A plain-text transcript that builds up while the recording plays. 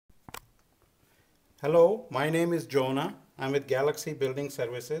Hello, my name is Jonah. I'm with Galaxy Building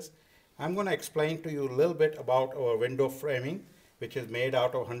Services. I'm going to explain to you a little bit about our window framing, which is made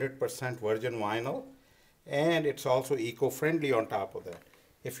out of 100% virgin vinyl, and it's also eco-friendly on top of that.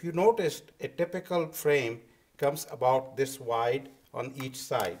 If you noticed, a typical frame comes about this wide on each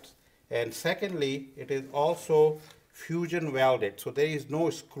side. And secondly, it is also fusion welded, so there is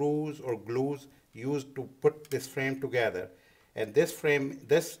no screws or glues used to put this frame together. And this frame,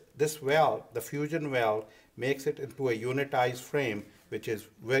 this weld, the fusion weld, makes it into a unitized frame, which is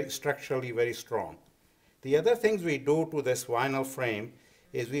very structurally very strong. The other things we do to this vinyl frame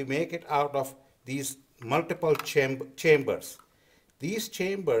is we make it out of these multiple chambers. These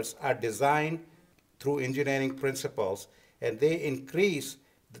chambers are designed through engineering principles, and they increase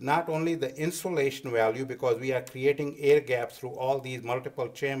not only the insulation value because we are creating air gaps through all these multiple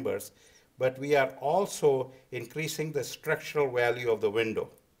chambers, but we are also increasing the structural value of the window.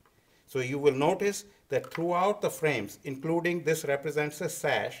 So you will notice that throughout the frames, including this represents a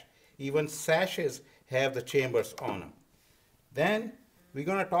sash, even sashes have the chambers on them. Then we're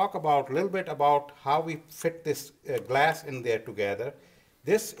going to talk about a little bit about how we fit this glass in there together.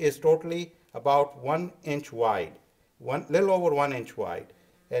 This is totally about 1 inch wide, little over 1 inch wide.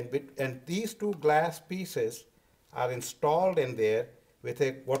 And these two glass pieces are installed in there with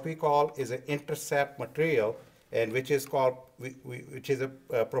what we call is an intercept material, and which is called which is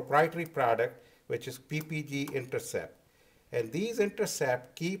a proprietary product, which is PPG intercept. And these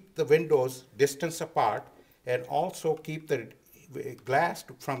intercept keep the windows distance apart and also keep the glass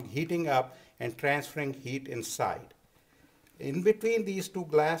from heating up and transferring heat inside. In between these two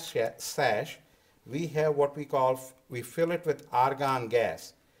glass sash, we have what we fill it with argon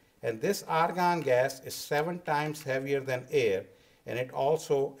gas. And this argon gas is 7 times heavier than air, and it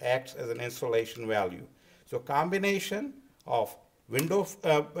also acts as an insulation value. So combination of window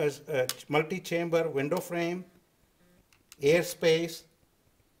multi-chamber window frame, air space,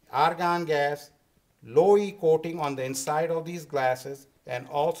 argon gas, low E coating on the inside of these glasses, and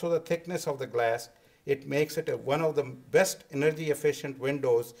also the thickness of the glass, it makes it one of the best energy efficient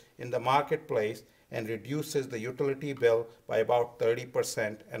windows in the marketplace and reduces the utility bill by about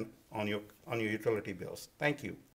 30% on your utility bills. Thank you.